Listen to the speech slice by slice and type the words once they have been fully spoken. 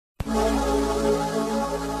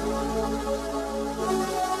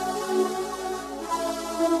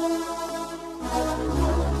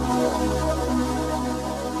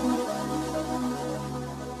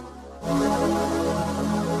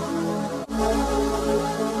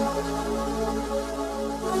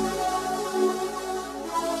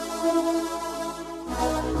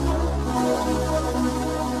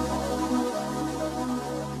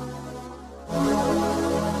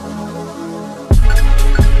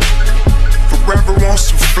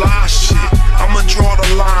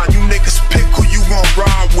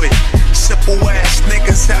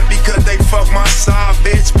happy cause they fuck my side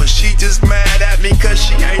bitch, but she just mad at me cause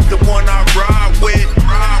she ain't the one I ride with.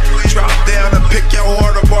 Drop down and pick your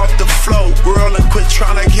heart up off the floor, girl, and quit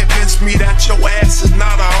trying to convince me that your ass is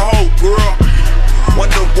not a hoe, girl.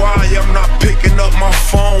 Wonder why I'm not picking up my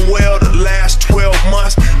phone well. The last 12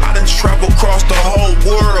 months I done traveled across the whole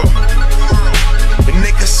world. The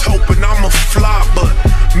niggas hoping I'ma flop, but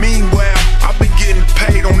meanwhile I've been getting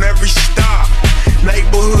paid on every stop.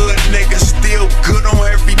 Neighborhood niggas still good on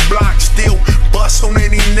every block, still bust on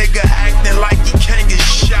any nigga acting like he can't get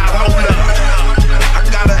shot. Hold up, I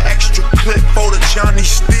got an extra clip for the Johnny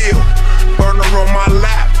Steel. Burner on my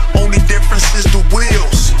lap, only difference is the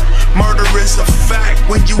wheels. Murder is a fact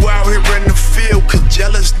when you out here in the field, cause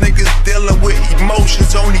jealous niggas dealing with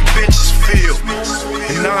emotions only bitches feel.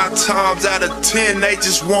 And 9 times out of 10 they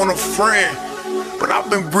just want a friend. But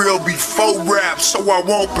I've been real before rap, so I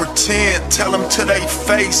won't pretend. Tell them to they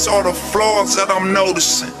face all the flaws that I'm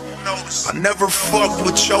noticing. I never fucked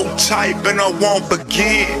with your type and I won't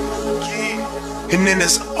begin. And then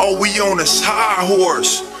it's we on this high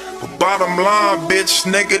horse. But bottom line, bitch,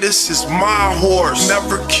 nigga, this is my horse.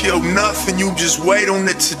 Never kill nothing, you just wait on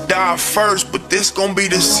it to die first. But this gon' be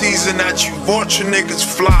the season that you vulture niggas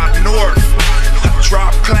fly north. I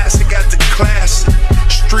drop classic after classic.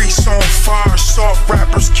 Streets on fire, soft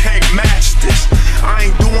rappers can't match this. I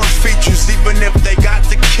ain't doing features even if they got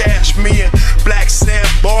the cash. Me and Black Sam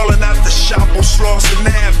ballin' out the shop on Slauson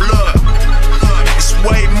Ave, blood. It's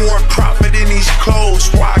way more profit in these clothes.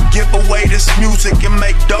 Why I give away this music and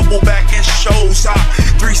make double back in shows? I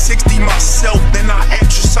 360 myself, then I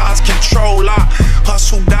exercise control. I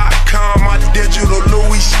hussle.com, my digital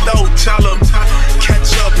Louis Stowe. Tell them,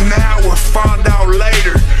 catch up now or find out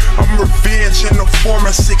later. I'm revenge in the form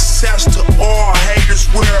of success to all haters.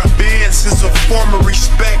 Where a Benz is a form of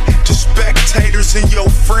respect to spectators and your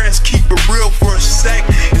friends. Keep it real for a sec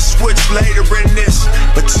and switch later in this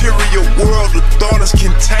material world. The thought is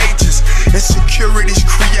contagious. Insecurity